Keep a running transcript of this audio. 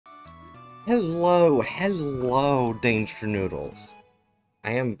Hello, Danger Noodles.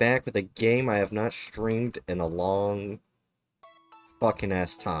 I am back with a game I have not streamed in a long fucking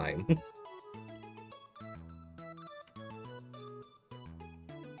ass time.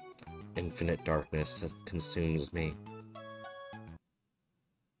 Infinite darkness that consumes me.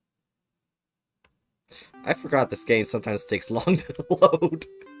 I forgot this game sometimes takes long to load.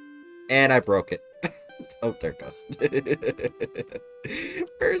 And I broke it. Oh, there it goes.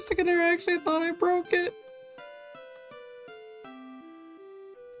 For a second there, I actually thought I broke it.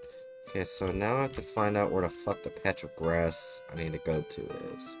 Okay, so now I have to find out where the fuck the patch of grass I need to go to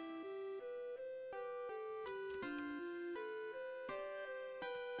is.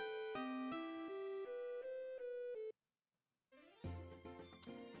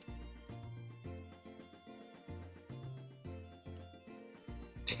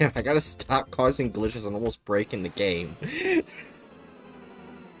 Damn, I gotta stop causing glitches and almost breaking the game.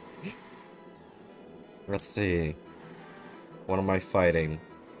 Let's see. What am I fighting?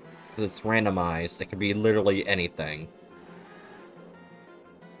 Because it's randomized. It can be literally anything.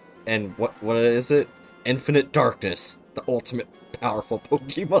 And what is it? Infinite Darkness. The ultimate powerful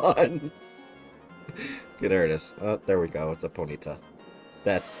Pokemon. Okay, there it is. Oh, there we go. It's a Ponyta.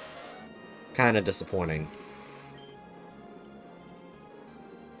 That's kind of disappointing.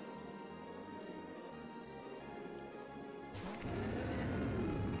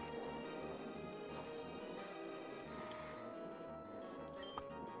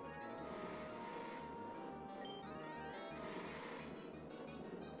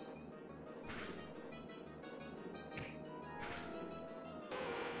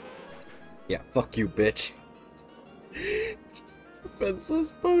 Yeah, fuck you, bitch. Just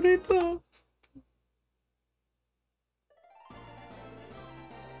defenseless Ponyta.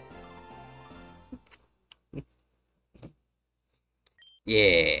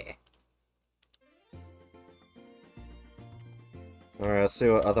 Yeah. Alright, let's see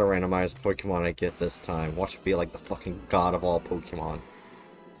what other randomized Pokemon I get this time. Watch it be like the fucking god of all Pokemon.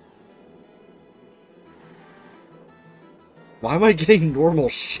 Why am I getting normal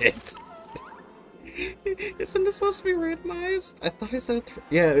shit? Isn't this supposed to be randomized? I thought I said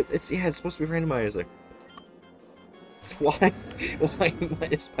yeah, it's supposed to be randomizer. Why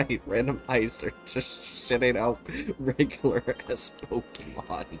is my randomizer just shitting out regular as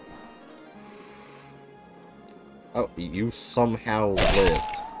Pokemon? Oh, you somehow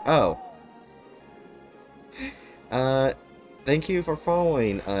lived. Oh. Thank you for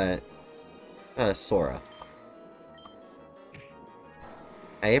following, Sora.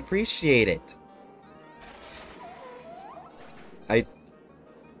 I appreciate it.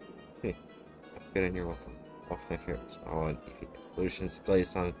 Good and you're welcome. Walk my favorite small one. Evolutions play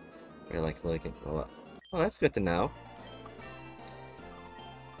song. I like looking. Oh, that's good to know.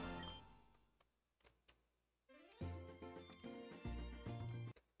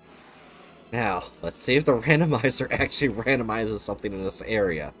 Now, let's see if the randomizer actually randomizes something in this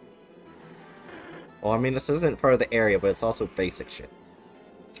area. Well, I mean, this isn't part of the area, but it's also basic shit.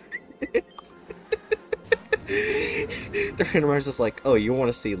 The randomizer's like, oh, you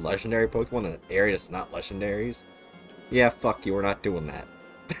want to see legendary Pokemon in an area that's not legendaries? Yeah, fuck you, we're not doing that.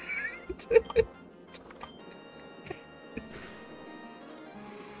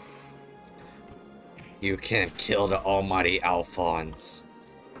 You can't kill the almighty Alphonse.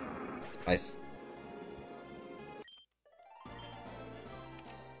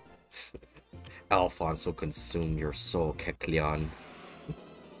 Alphonse will consume your soul, Kecleon.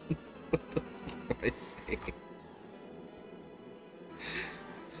 What the fuck am I saying?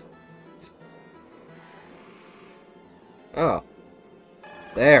 Oh.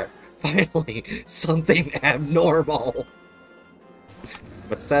 There. Finally, something abnormal.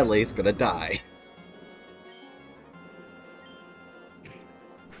 But sadly, he's gonna die.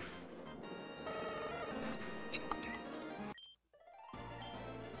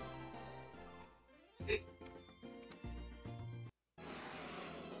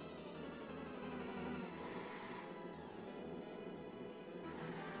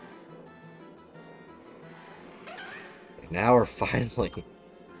 Now we're finally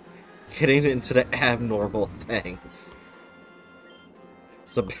getting into the abnormal things.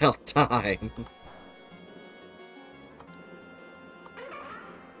 It's about time.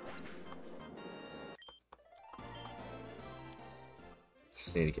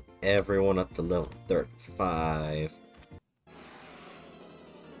 Just need to get everyone up to level 35.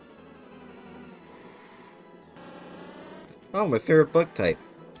 Oh, my favorite bug type.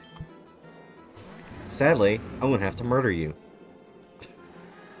 Sadly, I'm gonna have to murder you.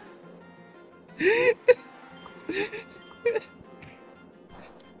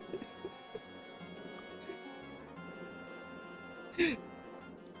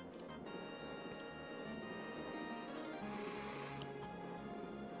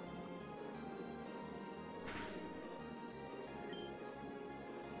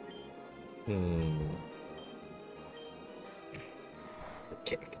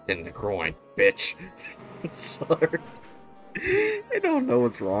 Kick in the groin, bitch. Sorry. I don't know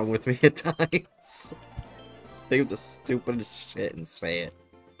what's wrong with me at times. Think of the stupidest shit and say it.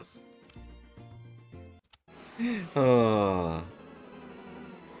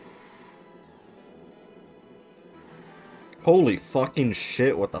 Holy fucking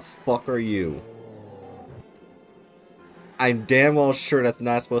shit, what the fuck are you? I'm damn well sure that's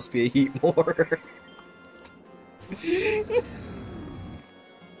not supposed to be a heat more.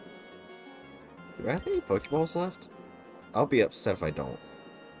 Do I have any Pokeballs left? I'll be upset if I don't.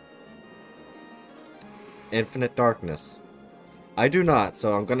 Infinite Darkness. I do not,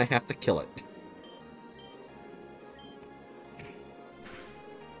 so I'm gonna have to kill it.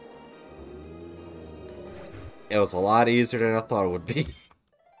 It was a lot easier than I thought it would be.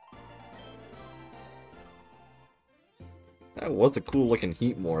 That was a cool looking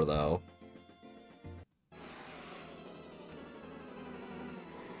Heatmore, though.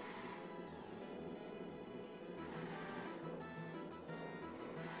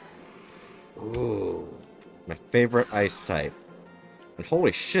 Ooh. My favorite ice type. And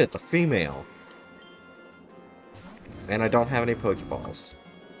holy shit, it's a female. And I don't have any Pokeballs.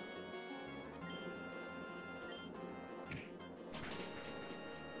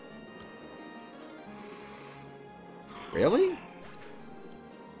 Really?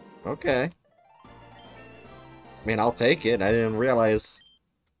 Okay. I mean, I'll take it. I didn't realize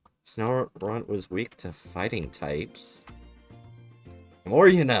Snorunt was weak to fighting types. The more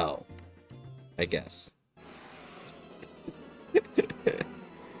you know, I guess.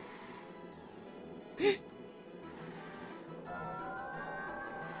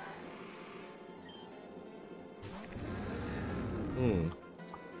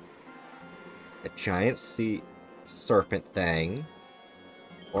 A giant sea serpent thing.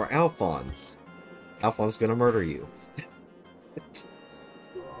 Or Alphonse. Alphonse gonna murder you.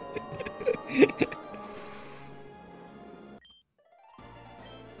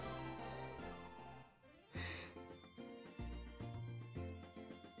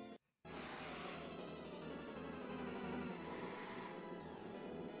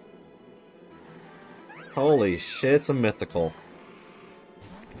 Holy shit, it's a mythical.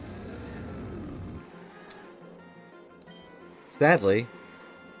 Sadly,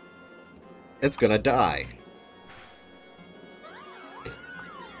 it's gonna die.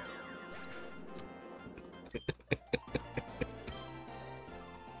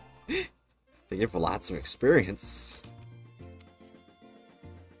 They give lots of experience.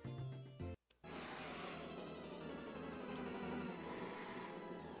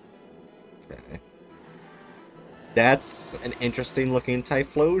 Okay. That's an interesting looking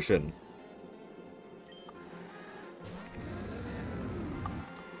Typhlosion.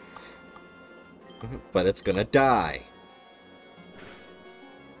 But it's gonna die.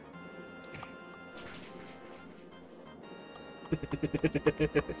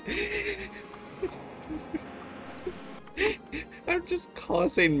 I'm just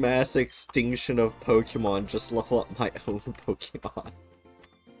causing mass extinction of Pokemon. Just level up my own Pokemon.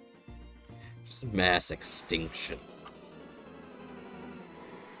 Just mass extinction.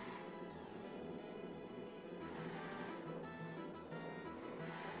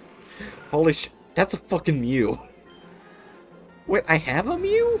 Holy shit. That's a fucking Mew. Wait, I have a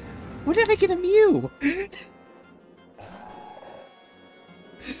Mew? When did I get a Mew?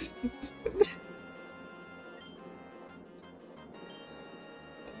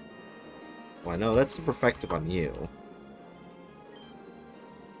 Well, no, that's super effective on you.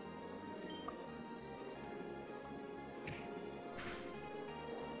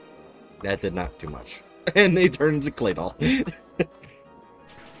 That did not do much. And they turned into Claydol.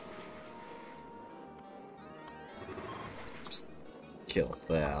 Just kill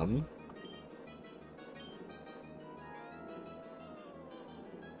them.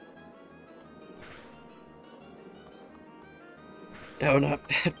 No, not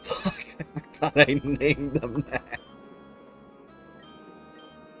bad luck. I forgot I named them that.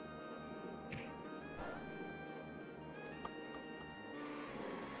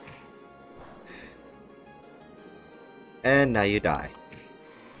 And now you die.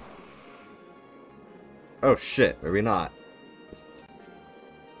 Oh shit, maybe not.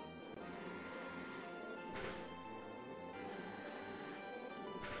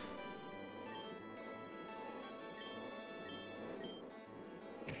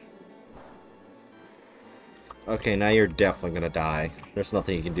 Okay, now you're definitely gonna die. There's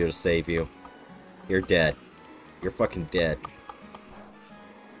nothing you can do to save you. You're dead. You're fucking dead.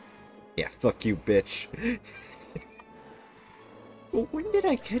 Yeah, fuck you, bitch. Well, when did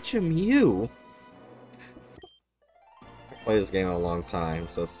I catch a Mew? I played this game in a long time,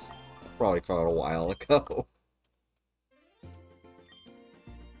 so it's probably caught a while ago.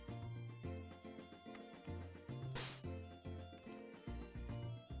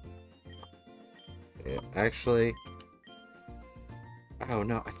 Yeah, actually... Oh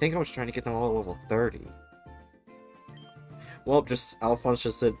no, I think I was trying to get them all to level 30. Well, Alphonse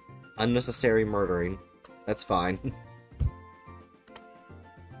just said unnecessary murdering. That's fine.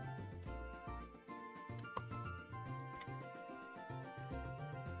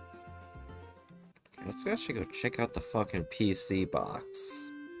 Let's actually go check out the fucking PC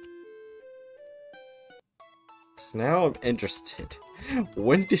box. So now I'm interested.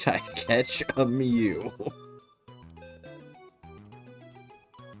 When did I catch a Mew?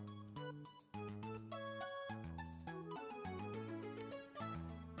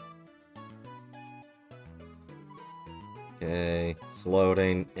 Okay, it's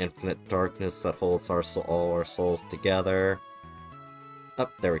loading. Infinite darkness that holds all our souls together.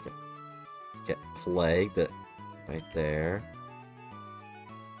 Up, there we go. Get plagued right there.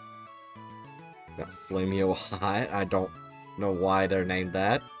 Got Flameo Hot. I don't know why they're named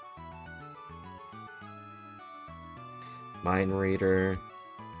that. Mind Reader.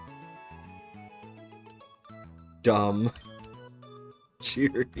 Dumb.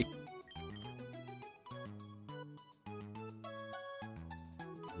 Cheery.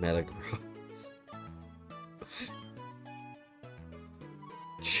 Metagross.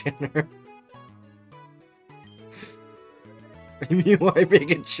 Jenner. Mew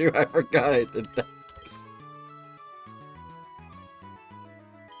Pikachu, I forgot I did that.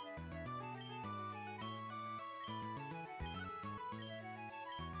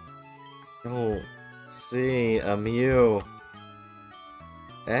 Don't see a Mew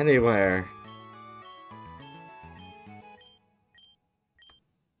anywhere.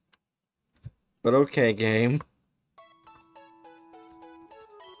 But okay, game.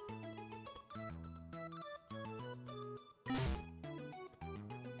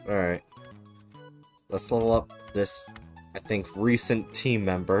 Alright. Let's level up this, I think, recent team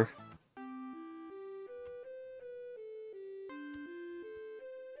member.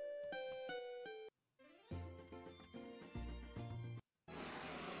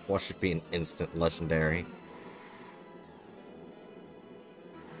 What should be an instant legendary?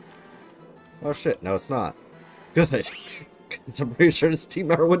 Oh shit, no it's not. Good. I'm pretty sure this team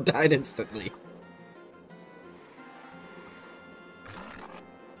member would die instantly.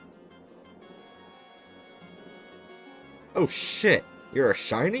 Oh shit, you're a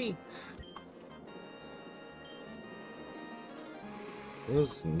shiny? What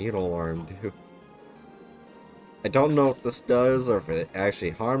does Needle Arm do? I don't know if this does or if it actually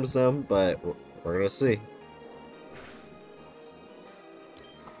harms them, but we're gonna see.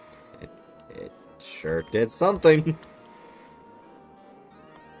 It sure did something.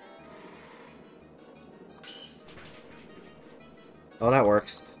 Oh, that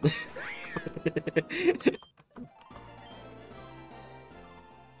works.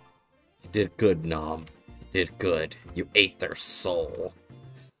 You did good, Nom. You did good. You ate their soul.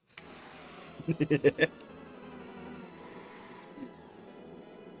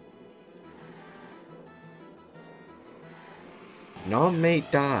 Nom may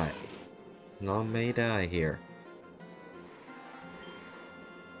die. Nom may die here.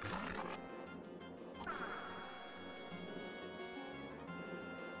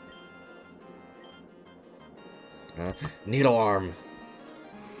 Needle Arm.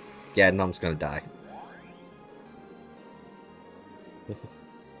 Yeah, Nom's gonna die.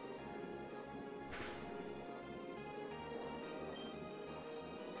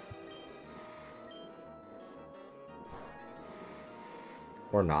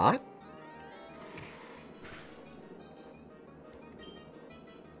 Or not?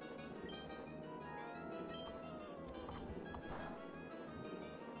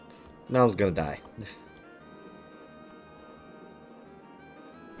 Nom's gonna die.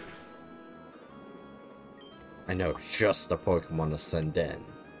 I know just the Pokemon to send in.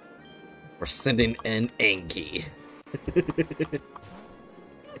 We're sending in Anki.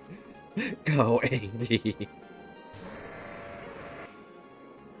 Go, Anki.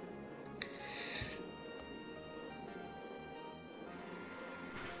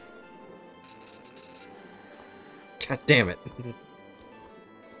 God damn it.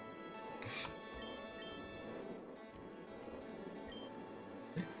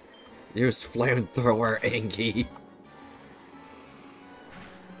 Use flamethrower, Angie.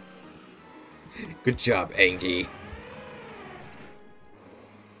 Good job, Angie.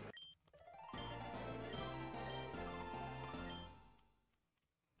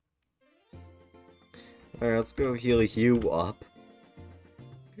 Alright, let's go heal you up.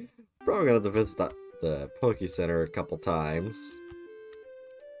 Probably gonna have to visit the Poke Center a couple times.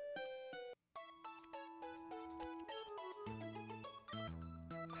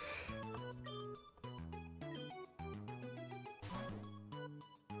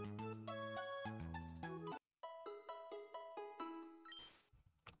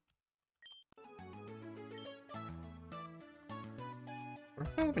 I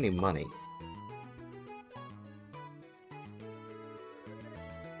don't have any money.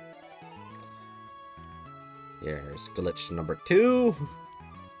 Here's glitch number 2.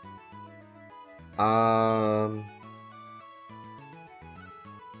 No,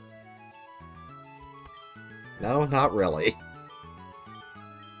 not really.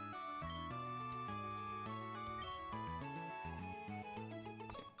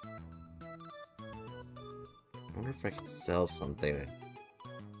 I wonder if I can sell something.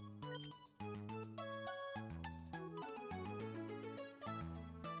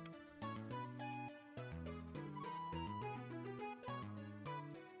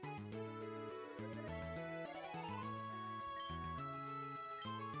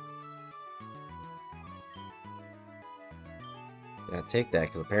 Yeah, take that,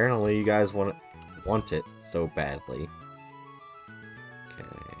 because apparently you guys want it so badly. Okay.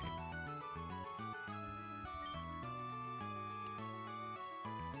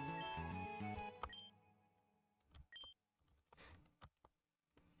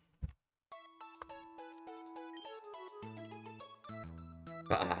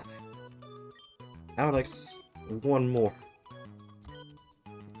 I would like one more.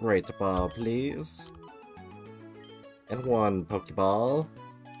 Great ball, please. And one Pokeball.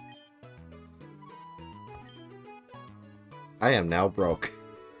 I am now broke.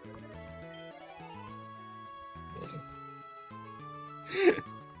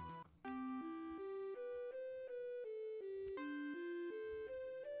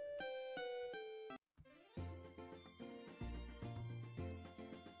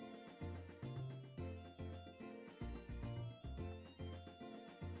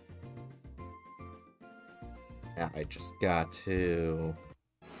 Yeah, I just got to...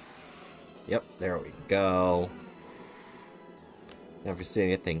 Yep, there we go. Now if you see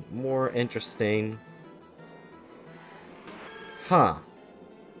anything more interesting... Huh.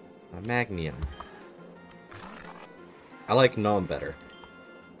 A Magnium. I like Gnome better.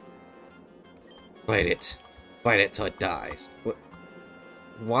 Bite it. Bite it till it dies. What?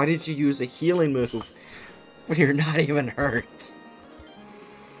 Why did you use a healing move when you're not even hurt?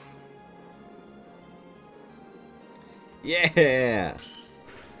 Yeah!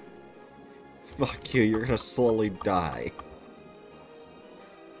 Fuck you, you're gonna slowly die.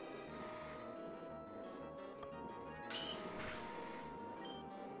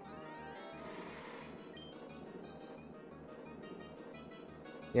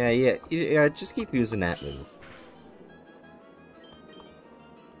 Yeah, just keep using that move.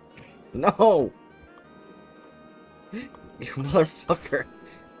 No! You motherfucker!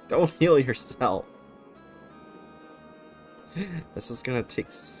 Don't heal yourself. This is gonna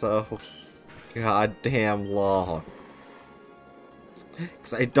take so goddamn long.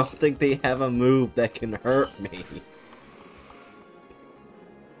 Because I don't think they have a move that can hurt me.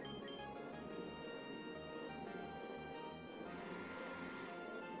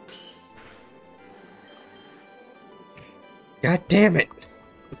 God damn it!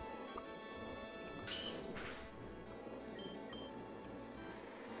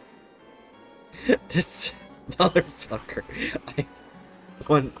 This motherfucker. I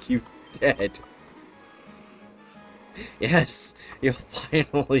want you dead. Yes, you'll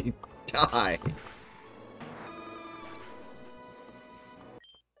finally die.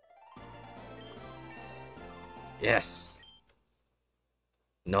 Yes.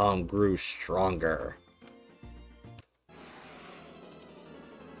 Nom grew stronger.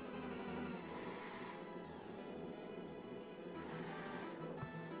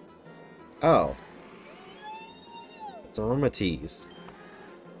 Oh. It's Aromatese.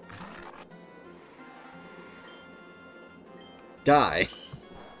 Die.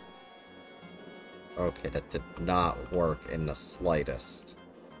 Okay, that did not work in the slightest.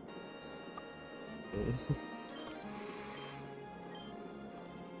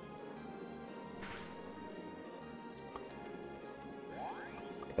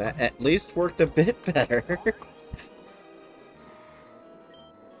 That at least worked a bit better.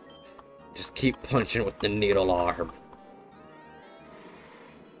 Just keep punching with the needle arm.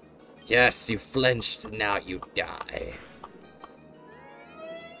 Yes, you flinched, now you die.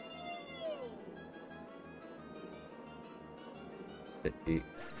 You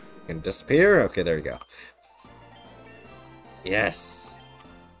can disappear? Okay, there you go. Yes.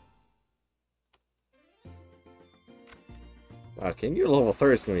 Okay, new level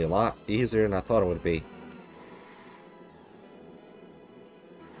 30 is going to be a lot easier than I thought it would be.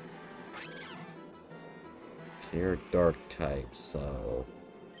 You're dark type, so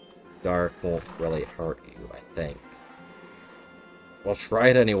dark won't really hurt you, I think. Well, try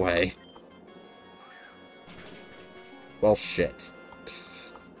it anyway. Well, shit.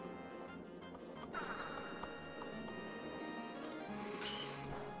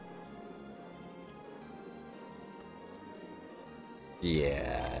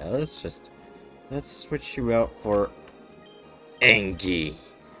 Yeah, let's switch you out for Angie.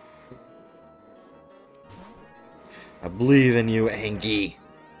 I believe in you, Angie.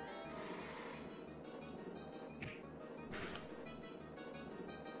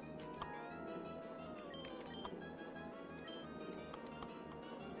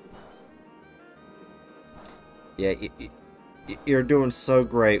 Yeah, you're doing so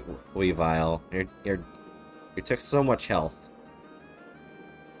great, Weavile. You took so much health.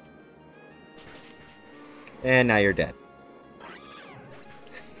 And now you're dead.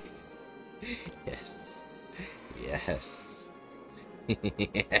 Yes. Yes.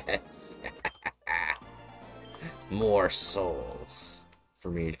 Yes. More souls for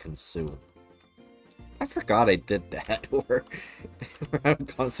me to consume. I forgot I did that. where I'm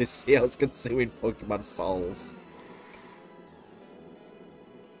constantly see I was consuming Pokemon souls.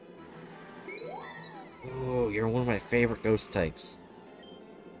 Oh, you're one of my favorite ghost types.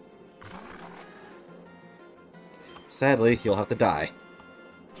 Sadly, you'll have to die.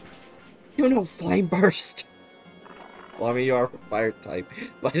 You know Flame Burst! Well, I mean, you are a fire type,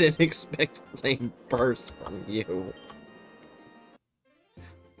 but I didn't expect Flame Burst from you.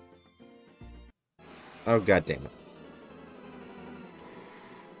 Oh, god damn it.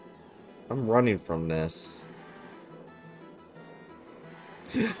 I'm running from this.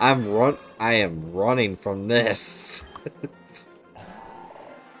 I am running from this.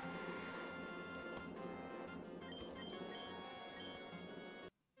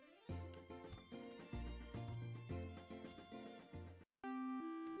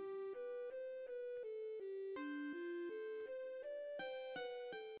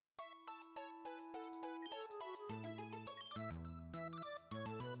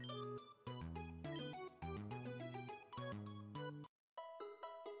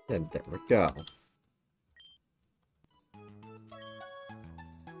 And there we go.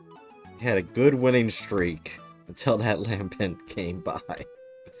 Had a good winning streak until that Lampent came by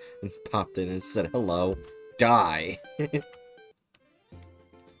and popped in and said, hello, die.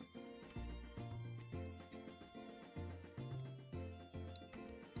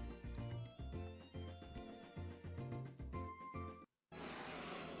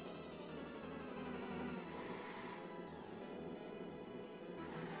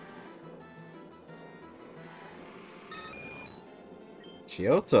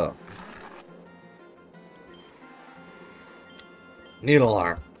 Chiyoto. Needle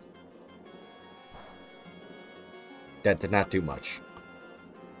arm. That did not do much.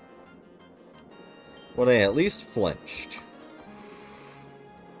 Well, they at least flinched.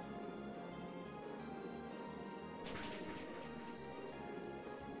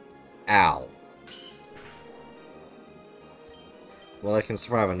 Ow. Well, I can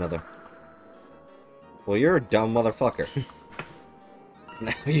survive another. Well, you're a dumb motherfucker.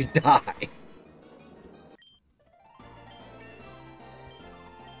 Now you die.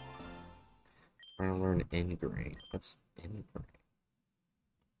 I want to learn Ingrain. What's Ingrain?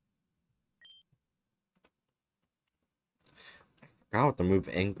 I forgot what the move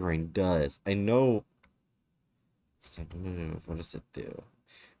Ingrain does. I know. Move. What does it do?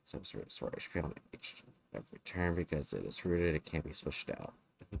 Substitute sword HP on each every turn because it is rooted. It can't be switched out.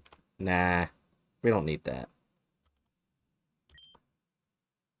 Nah, we don't need that.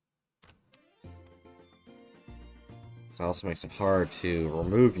 This also makes it hard to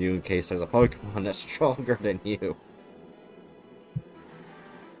remove you in case there's a Pokemon that's stronger than you.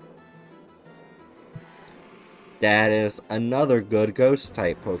 That is another good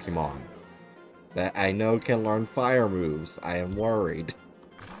Ghost-type Pokemon that I know can learn fire moves. I am worried.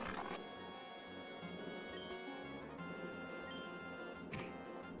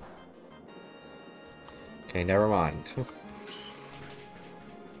 Okay, never mind.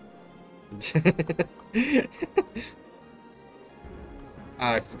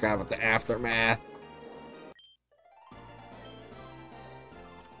 I forgot about the aftermath.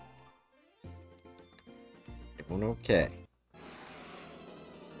 Doing okay.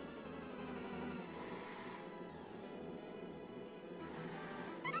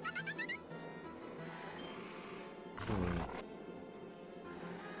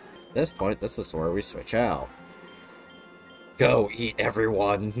 At this point, this is where we switch out. Go eat,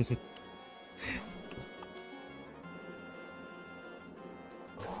 everyone!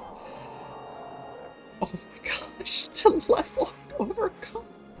 Oh my gosh, the level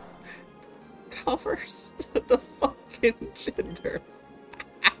covers the fucking gender.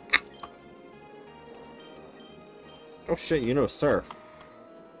 Oh shit, you know surf.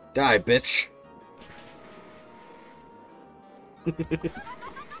 Die, bitch.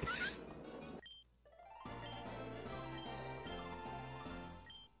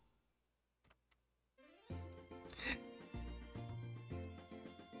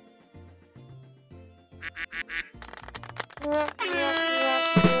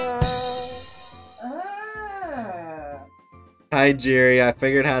 Hi, Jerry. I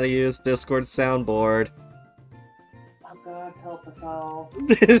figured how to use Discord soundboard. Oh God, help us all.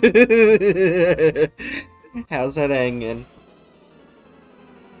 How's that hanging?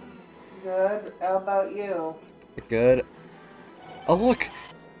 Good. How about you? Good. Oh look,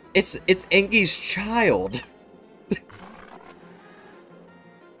 it's Engi's child.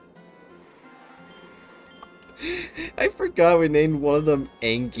 I forgot we named one of them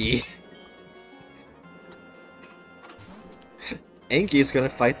Engi. Engi's gonna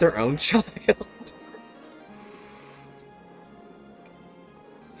fight their own child.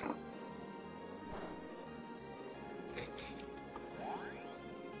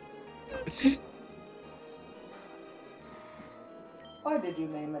 Why did you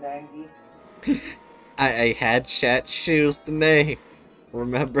name it Angie? I had chat choose the name.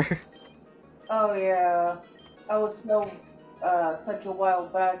 Remember? Oh yeah. I was so such a while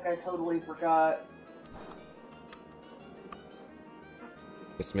back I totally forgot.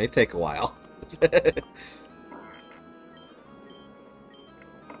 This may take a while.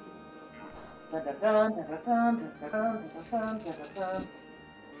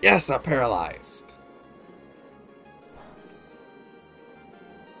 Yes, I'm paralyzed.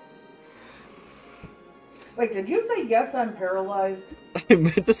 Wait, did you say yes, I'm paralyzed? I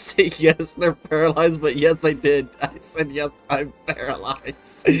meant to say yes, they're paralyzed, but yes, I did. I said yes, I'm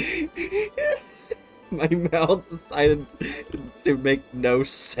paralyzed. My mouth decided to make no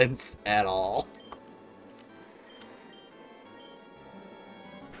sense at all.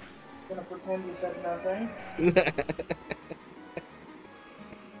 Gonna pretend you said nothing?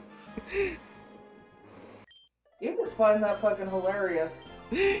 You just find that fucking hilarious.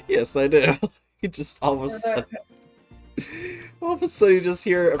 Yes, I do. You just all of a sudden, you just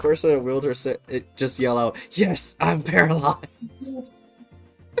hear a person in a wheelchair just yell out, "Yes, I'm paralyzed."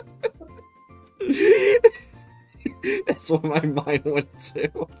 That's what my mind went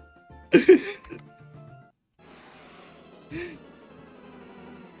to.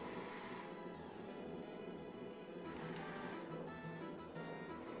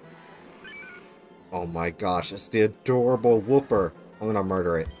 Oh my gosh, it's the adorable Whooper. I'm gonna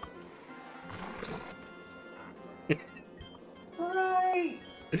murder it. Right.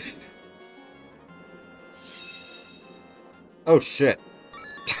 Oh shit.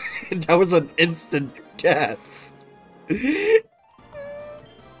 That was an instant death. That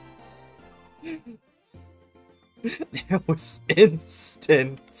was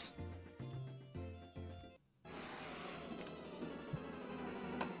instant.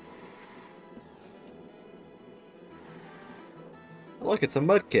 Look, it's a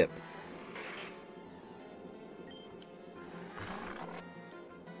Mudkip.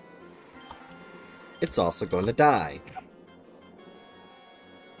 It's also going to die.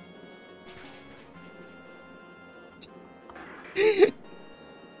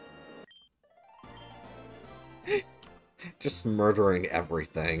 Just murdering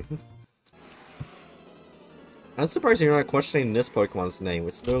everything. I'm surprised you're not questioning this Pokemon's name.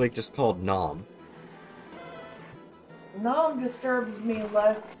 It's literally just called Nom. Nom disturbs me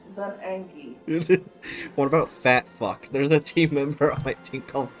less than Angie. What about Fat Fuck? There's a team member on my team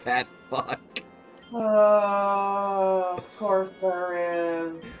called Fat Fuck. Of course there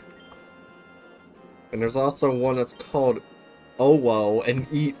is. And there's also one that's called Owo and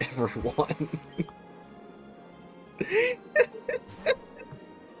Eat Everyone.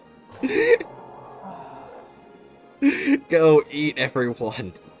 Go eat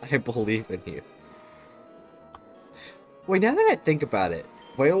everyone. I believe in you. Wait, now that I think about it,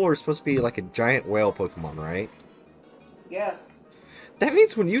 Whale are supposed to be like a giant whale Pokemon, right? Yes. That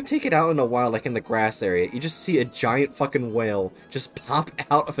means when you take it out in the wild, like in the grass area, you just see a giant fucking whale just pop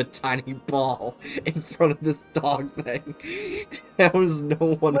out of a tiny ball in front of this dog thing. There was no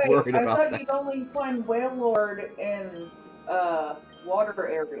one Wait, worried I about thought that. you'd only find Wailord in water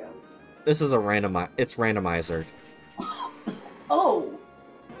areas. This is a it's randomizer. Oh,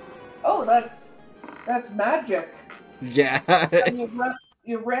 oh, that's magic. Yeah. And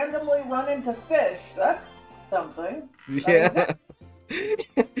you randomly run into fish. That's something. Yeah.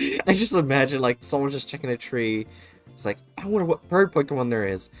 I just imagine like someone just checking a tree. It's like, I wonder what bird Pokemon there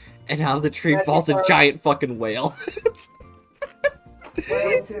is. And out of the tree Magic falls a bird. giant fucking whale.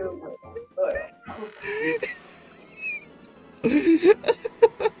 Whale too.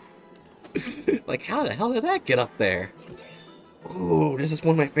 Like, how the hell did that get up there? Ooh, this is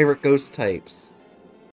one of my favorite ghost types.